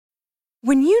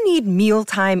When you need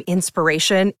mealtime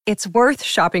inspiration, it's worth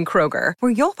shopping Kroger,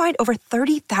 where you'll find over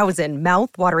 30,000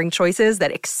 mouth-watering choices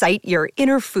that excite your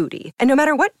inner foodie. And no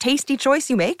matter what tasty choice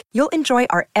you make, you'll enjoy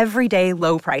our everyday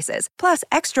low prices, plus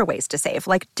extra ways to save,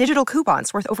 like digital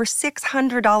coupons worth over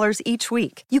 $600 each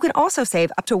week. You can also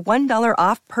save up to $1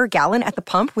 off per gallon at the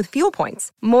pump with fuel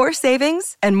points. More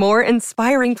savings and more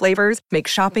inspiring flavors make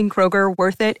shopping Kroger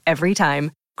worth it every time.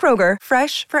 Kroger,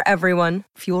 fresh for everyone.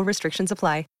 Fuel restrictions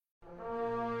apply.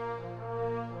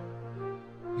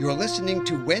 You're listening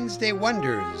to Wednesday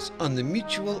Wonders on the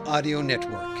Mutual Audio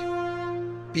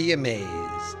Network. Be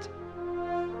amazed.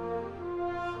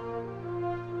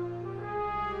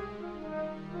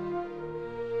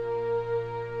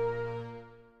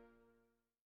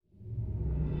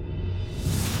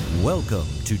 Welcome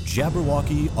to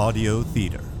Jabberwocky Audio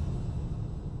Theater.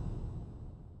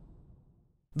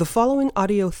 The following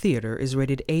audio theater is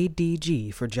rated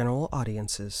ADG for general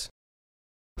audiences.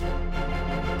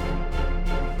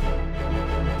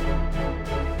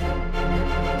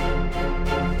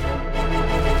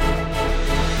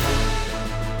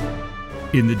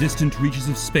 In the distant reaches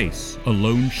of space, a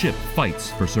lone ship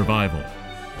fights for survival.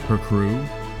 Her crew?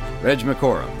 Reg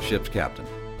McCorum, ship's captain.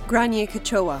 Granye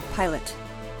Kachowa, pilot.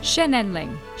 Shen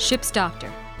Enling, ship's doctor.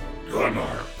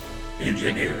 Gunnar,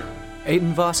 engineer.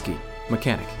 Aiden Vosky,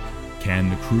 mechanic. Can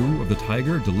the crew of the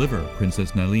Tyger deliver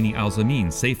Princess Nalini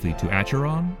Alzamin safely to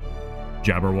Acheron?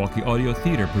 Jabberwocky Audio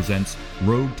Theater presents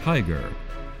Rogue Tyger.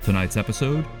 Tonight's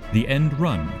episode, The End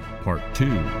Run, Part 2.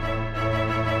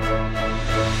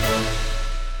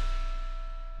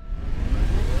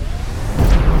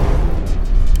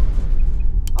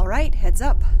 Alright, heads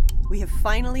up. We have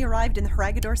finally arrived in the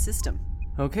Haragador system.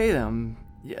 Okay,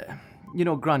 yeah. You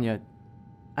know, Grania,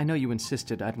 I know you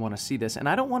insisted I'd want to see this, and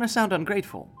I don't want to sound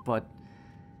ungrateful, but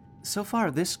so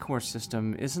far this core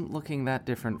system isn't looking that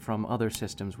different from other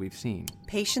systems we've seen.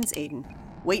 Patience, Aiden.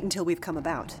 Wait until we've come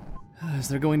about. Is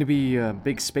there going to be a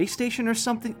big space station or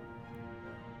something?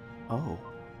 Oh.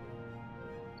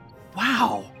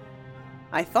 Wow!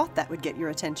 I thought that would get your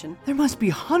attention. There must be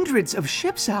hundreds of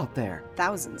ships out there.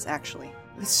 Thousands, actually.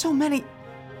 There's so many.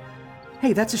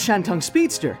 Hey, that's a Shantung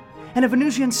Speedster. And a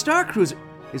Venusian Star Cruiser.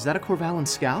 Is that a Corvallan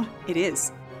Scout? It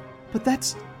is. But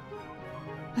that's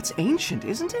ancient,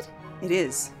 isn't it? It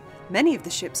is. Many of the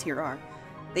ships here are.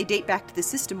 They date back to the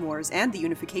System Wars and the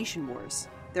Unification Wars.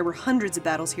 There were hundreds of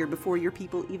battles here before your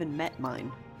people even met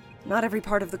mine. Not every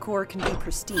part of the core can be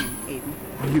pristine, Aiden.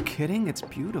 Are you kidding? It's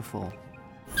beautiful.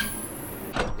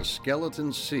 The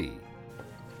Skeleton Sea.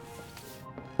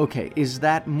 Okay, is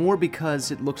that more because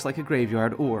it looks like a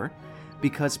graveyard, or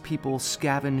because people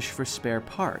scavenge for spare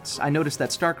parts? I noticed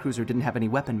that Star Cruiser didn't have any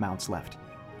weapon mounts left.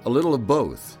 A little of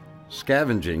both.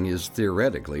 Scavenging is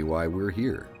theoretically why we're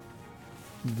here.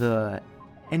 The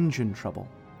engine trouble.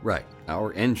 Right,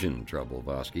 our engine trouble,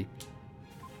 Vosky.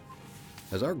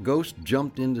 Has our ghost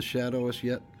jumped in to shadow us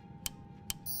yet?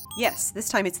 Yes, this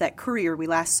time it's that courier we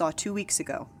last saw 2 weeks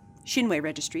ago. Shinway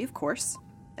Registry, of course.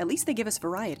 At least they give us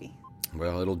variety.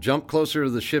 Well, it'll jump closer to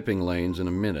the shipping lanes in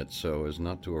a minute so as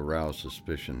not to arouse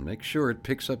suspicion. Make sure it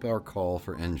picks up our call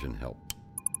for engine help.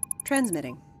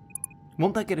 Transmitting.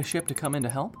 Won't that get a ship to come in to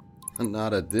help?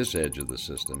 Not at this edge of the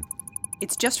system.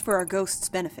 It's just for our ghost's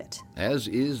benefit. As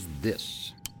is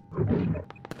this.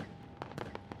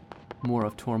 More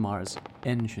of Tormar's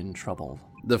engine trouble.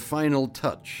 The final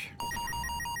touch.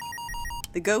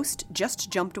 The ghost just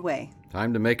jumped away.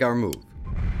 Time to make our move.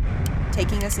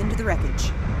 Taking us into the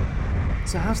wreckage.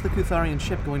 So how's the Kutharian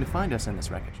ship going to find us in this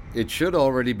wreckage? It should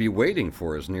already be waiting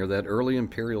for us near that early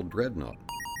Imperial dreadnought.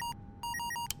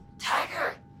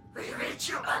 Tyger, we read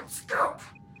you on scope.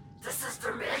 This is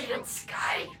Vermilion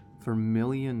Sky.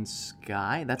 Vermilion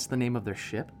Sky? That's the name of their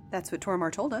ship? That's what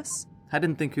Tormar told us. I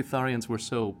didn't think Kutharians were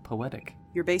so poetic.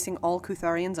 You're basing all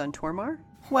Kutharians on Tormar?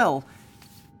 Well,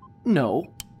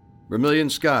 no. Vermilion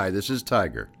Sky, this is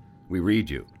Tyger. We read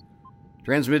you.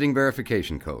 Transmitting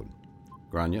verification code.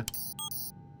 Grania?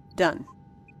 Done.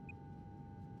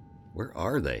 Where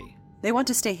are they? They want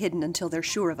to stay hidden until they're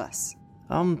sure of us.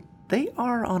 They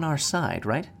are on our side,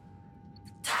 right?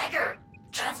 Tyger,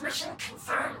 transmission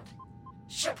confirmed.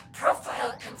 Ship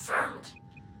profile confirmed.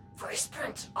 Voice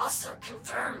print also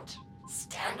confirmed.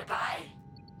 Stand by.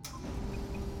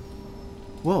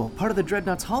 Whoa, part of the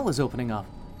Dreadnought's hull is opening up.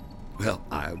 Well,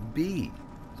 I'll be.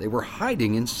 They were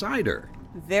hiding inside her.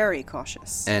 Very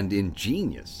cautious. And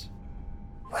ingenious.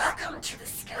 Welcome to the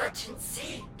Skeleton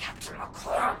Sea, Captain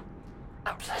McCorum.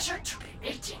 A pleasure to be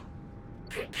meeting.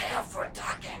 Prepare for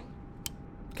docking.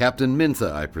 Captain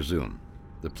Mintha, I presume.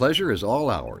 The pleasure is all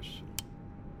ours.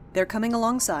 They're coming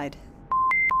alongside.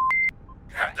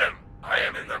 Captain, I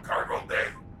am in the cargo bay.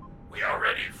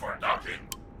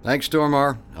 Thanks,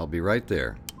 Tormar. I'll be right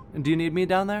there. Do you need me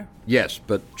down there? Yes,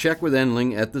 but check with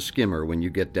Enling at the skimmer when you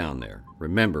get down there.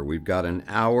 Remember, we've got an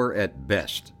hour at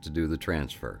best to do the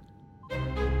transfer.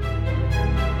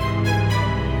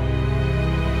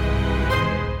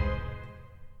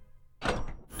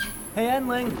 Hey,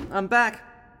 Enling, I'm back.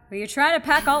 Were you trying to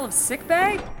pack all of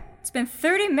sickbay? It's been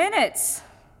 30 minutes.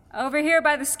 Over here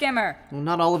by the skimmer. Well,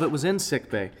 not all of it was in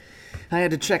sickbay. I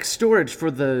had to check storage for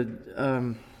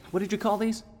the, what did you call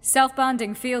these?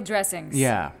 Self-bonding field dressings.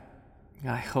 Yeah.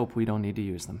 I hope we don't need to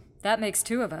use them. That makes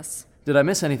 2 of us. Did I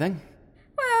miss anything?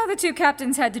 Well, the 2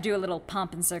 captains had to do a little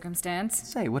pomp and circumstance.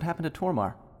 Say, what happened to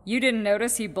Tormar? You didn't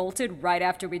notice he bolted right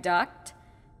after we docked?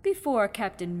 Before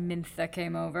Captain Mintha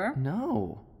came over?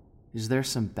 No. Is there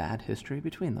some bad history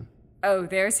between them? Oh,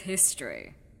 there's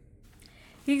history.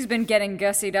 He's been getting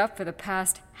gussied up for the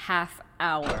past half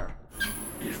hour.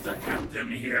 Is the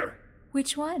captain here?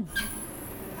 Which one?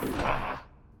 Ah,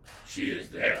 she is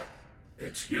there.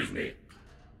 Excuse me.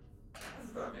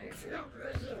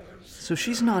 So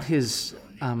she's not his,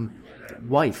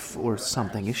 wife or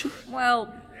something, is she?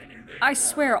 Well, I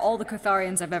swear all the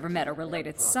Catharians I've ever met are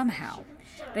related somehow.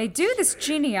 They do this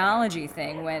genealogy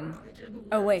thing when...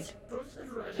 Oh, wait.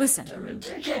 Listen.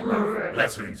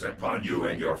 Blessings upon you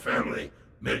and your family.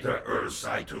 Meta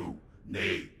Saitu,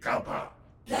 Ne Kalpa.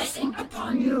 Blessing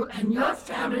upon you and your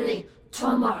family,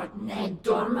 Tomar Ne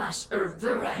Dormas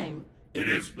Virang. It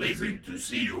is pleasing to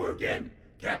see you again,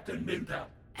 Captain Minta.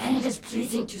 And it is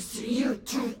pleasing to see you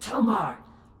too, Tomar,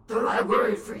 though I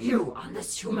worry for you on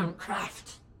this human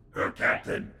craft. Her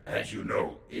captain, as you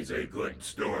know, is a good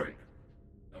steward.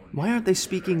 Why aren't they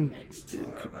speaking,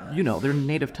 their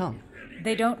native tongue?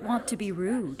 They don't want to be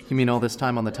rude. You mean all this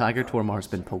time on the Tyger, Tormar's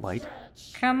been polite?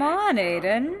 Come on,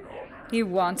 Aiden. He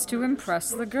wants to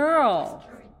impress the girl.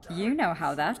 You know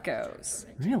how that goes.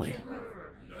 Really?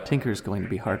 Tinker's going to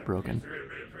be heartbroken.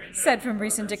 Said from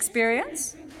recent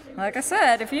experience. Like I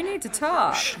said, if you need to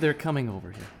talk... Shh, they're coming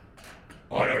over here.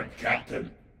 Honored Captain,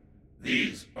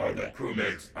 these are the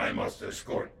crewmates I must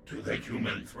escort to the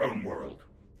human throne world.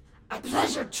 A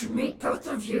pleasure to meet both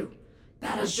of you.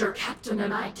 But as your captain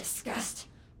and I discussed,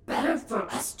 better for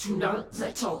us to know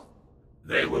little.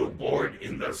 They will board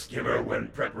in the skimmer when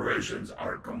preparations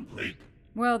are complete.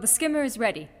 Well, the skimmer is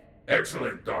ready.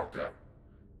 Excellent, Doctor.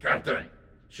 Captain,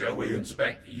 shall we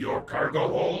inspect your cargo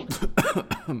hold?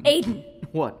 Aiden!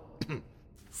 What?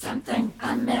 Something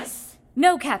amiss.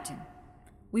 No, Captain.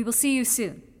 We will see you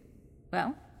soon.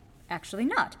 Well, actually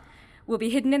not. We'll be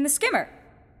hidden in the skimmer.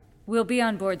 We'll be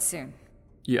on board soon.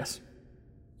 Yes.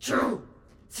 True.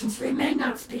 Since we may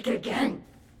not speak again.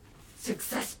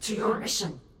 Success to your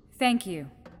mission. Thank you.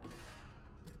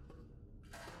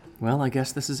 Well, I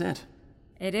guess this is it.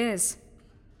 It is.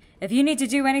 If you need to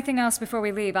do anything else before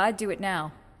we leave, I'd do it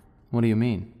now. What do you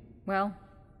mean? Well,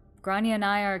 Grania and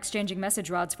I are exchanging message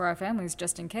rods for our families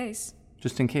just in case.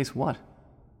 Just in case what?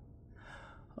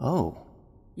 Oh.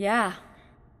 Yeah.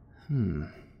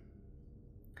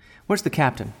 Where's the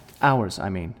captain? Ours, I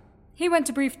mean. He went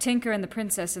to brief Tinker and the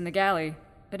princess in the galley,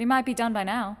 but he might be done by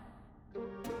now.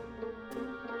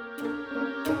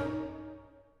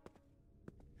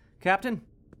 Captain?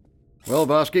 Well,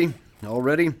 Bosky, all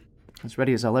ready? As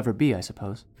ready as I'll ever be, I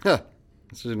suppose. Huh.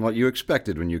 This isn't what you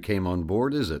expected when you came on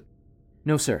board, is it?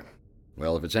 No, sir.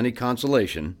 Well, if it's any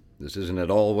consolation, this isn't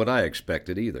at all what I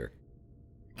expected either.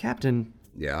 Captain?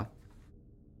 Yeah?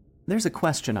 There's a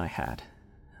question I had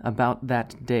about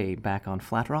that day back on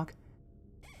Flat Rock.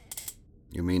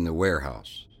 You mean the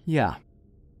warehouse? Yeah.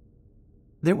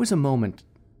 There was this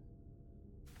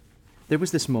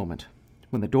moment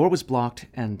when the door was blocked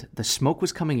and the smoke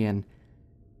was coming in.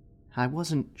 I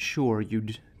wasn't sure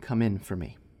you'd come in for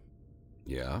me.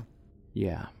 Yeah?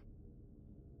 Yeah.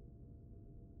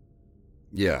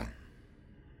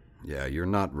 Yeah, you're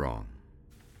not wrong.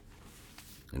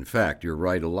 In fact, you're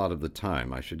right a lot of the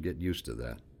time. I should get used to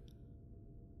that.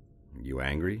 You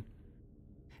angry?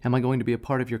 Am I going to be a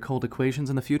part of your cold equations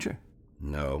in the future?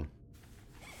 No.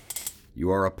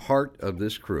 You are a part of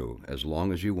this crew as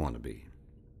long as you want to be.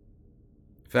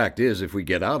 Fact is, if we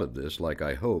get out of this, like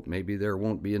I hope, maybe there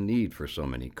won't be a need for so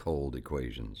many cold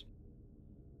equations.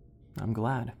 I'm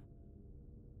glad.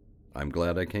 I'm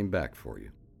glad I came back for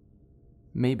you.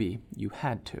 Maybe you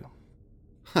had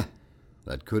to.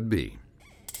 That could be.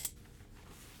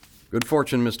 Good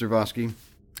fortune, Mr. Vosky.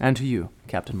 And to you,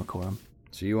 Captain McCorum.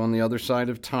 See you on the other side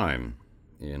of time,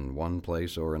 in one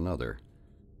place or another.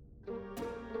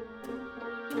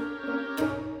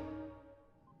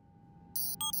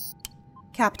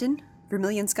 Captain,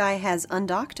 Vermilion Sky has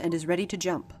undocked and is ready to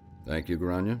jump. Thank you,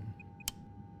 Grania.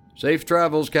 Safe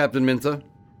travels, Captain Mintha.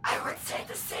 I would say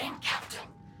the same, Captain.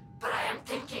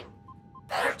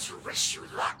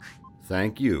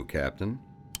 Thank you, Captain.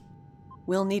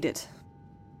 We'll need it.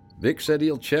 Vic said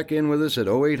he'll check in with us at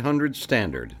 0800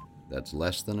 Standard. That's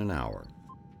less than an hour.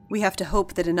 We have to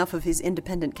hope that enough of his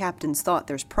independent captains thought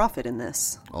there's profit in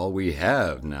this. All we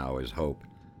have now is hope,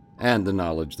 and the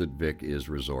knowledge that Vic is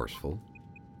resourceful.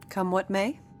 Come what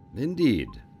may? Indeed.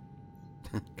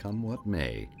 Come what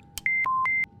may.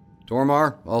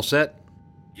 Tormar, all set?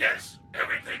 Yes,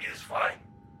 everything is fine.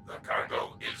 The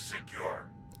cargo is secure.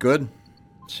 Good.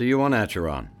 See you on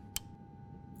Acheron.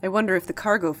 I wonder if the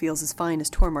cargo feels as fine as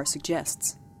Tormar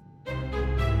suggests.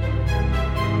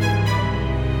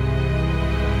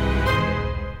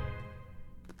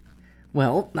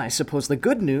 Well, I suppose the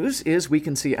good news is we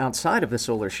can see outside of the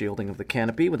solar shielding of the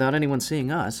canopy without anyone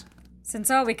seeing us. Since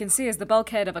all we can see is the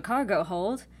bulkhead of a cargo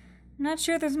hold, I'm not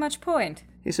sure there's much point.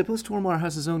 Hey, suppose Tormar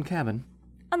has his own cabin.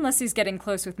 Unless he's getting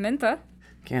close with Mintha.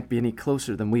 Can't be any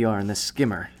closer than we are in this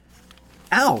skimmer.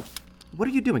 Ow! What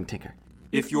are you doing, Tinker?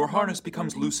 If your harness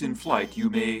becomes loose in flight, you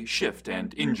may shift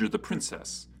and injure the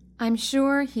princess. I'm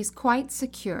sure he's quite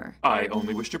secure. I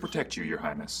only wish to protect you, Your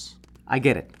Highness. I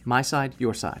get it. My side,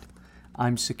 your side.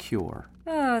 I'm secure.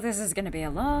 Oh, this is gonna be a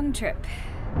long trip.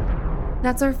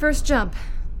 That's our first jump.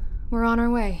 We're on our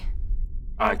way.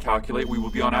 I calculate we will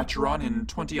be on Acheron in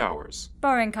 20 hours.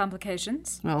 Barring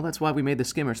complications. Well, that's why we made the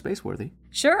skimmer spaceworthy.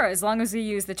 Sure, as long as we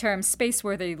use the term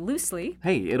spaceworthy loosely.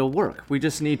 Hey, it'll work. We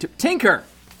just need to... Tinker!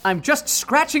 I'm just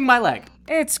scratching my leg.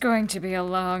 It's going to be a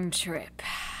long trip.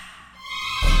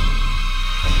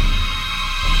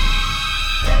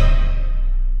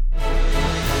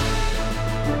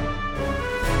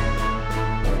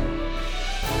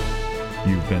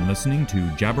 You've been listening to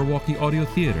Jabberwocky Audio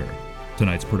Theater.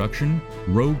 Tonight's production,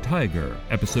 Rogue Tyger,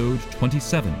 Episode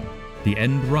 27, The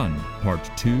End Run,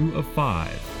 Part 2 of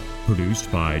 5.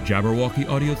 Produced by Jabberwocky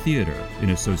Audio Theater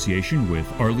in association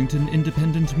with Arlington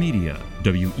Independent Media,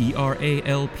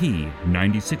 WERALP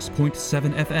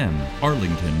 96.7 FM,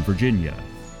 Arlington, Virginia.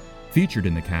 Featured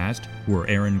in the cast were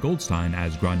Aaron Goldstein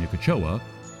as Grania Kachowa,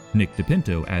 Nick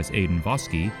DePinto as Aidan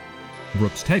Vosky,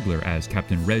 Brooks Tegler as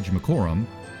Captain Reg McCorum,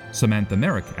 Samantha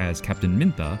Merrick as Captain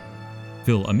Mintha,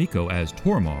 Phil Amico as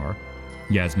Tormar,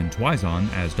 Yasmin Twizon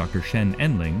as Dr. Shen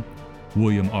Enling,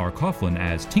 William R. Coughlin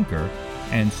as Tinker,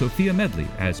 and Sophia Medley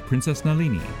as Princess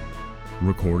Nalini.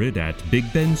 Recorded at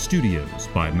Big Ben Studios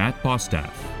by Matt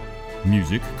Bostaff.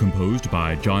 Music composed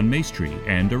by John Maestri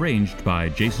and arranged by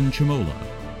Jason Chimola.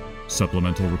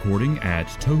 Supplemental recording at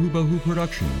Tohu Bohu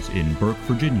Productions in Burke,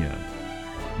 Virginia.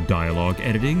 Dialogue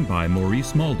editing by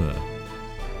Maurice Malda.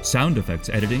 Sound effects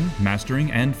editing,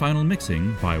 mastering, and final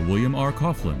mixing by William R.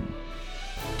 Coughlin.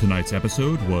 Tonight's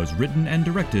episode was written and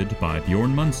directed by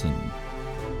Bjorn Munson.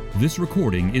 This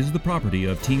recording is the property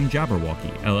of Team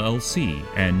Jabberwocky, LLC,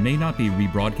 and may not be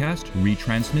rebroadcast,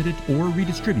 retransmitted, or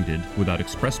redistributed without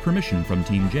express permission from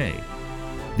Team J.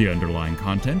 The underlying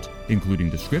content,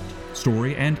 including the script,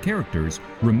 story, and characters,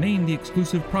 remain the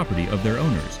exclusive property of their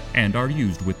owners and are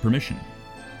used with permission.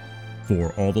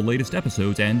 For all the latest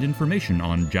episodes and information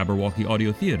on Jabberwocky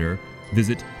Audio Theater,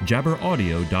 visit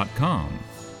jabberaudio.com.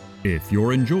 If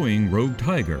you're enjoying Rogue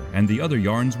Tyger and the other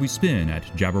yarns we spin at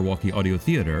Jabberwocky Audio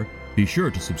Theater, be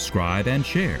sure to subscribe and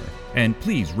share, and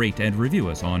please rate and review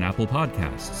us on Apple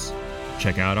Podcasts.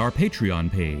 Check out our Patreon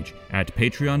page at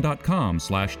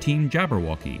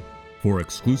patreon.com/teamjabberwocky for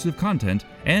exclusive content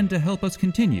and to help us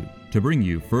continue to bring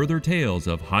you further tales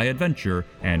of high adventure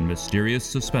and mysterious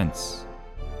suspense.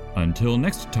 Until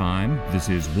next time, this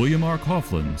is William R.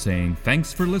 Coughlin saying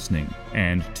thanks for listening,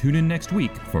 and tune in next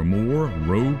week for more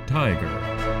Rogue Tyger.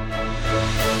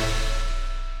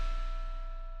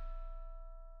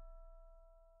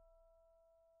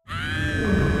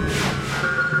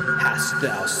 Hast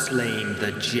thou slain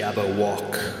the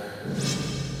Jabberwock?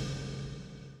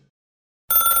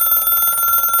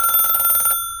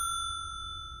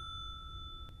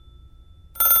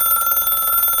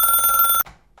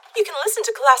 You can listen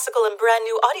to classical and brand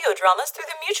new audio dramas through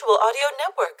the Mutual Audio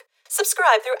Network.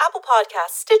 Subscribe through Apple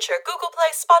Podcasts, Stitcher, Google Play,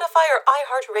 Spotify, or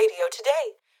iHeartRadio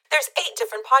today. There's 8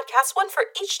 different podcasts, one for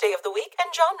each day of the week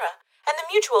and genre, and the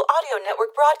Mutual Audio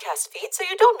Network broadcast feed so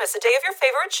you don't miss a day of your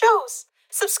favorite shows.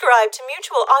 Subscribe to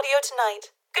Mutual Audio tonight.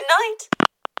 Good night.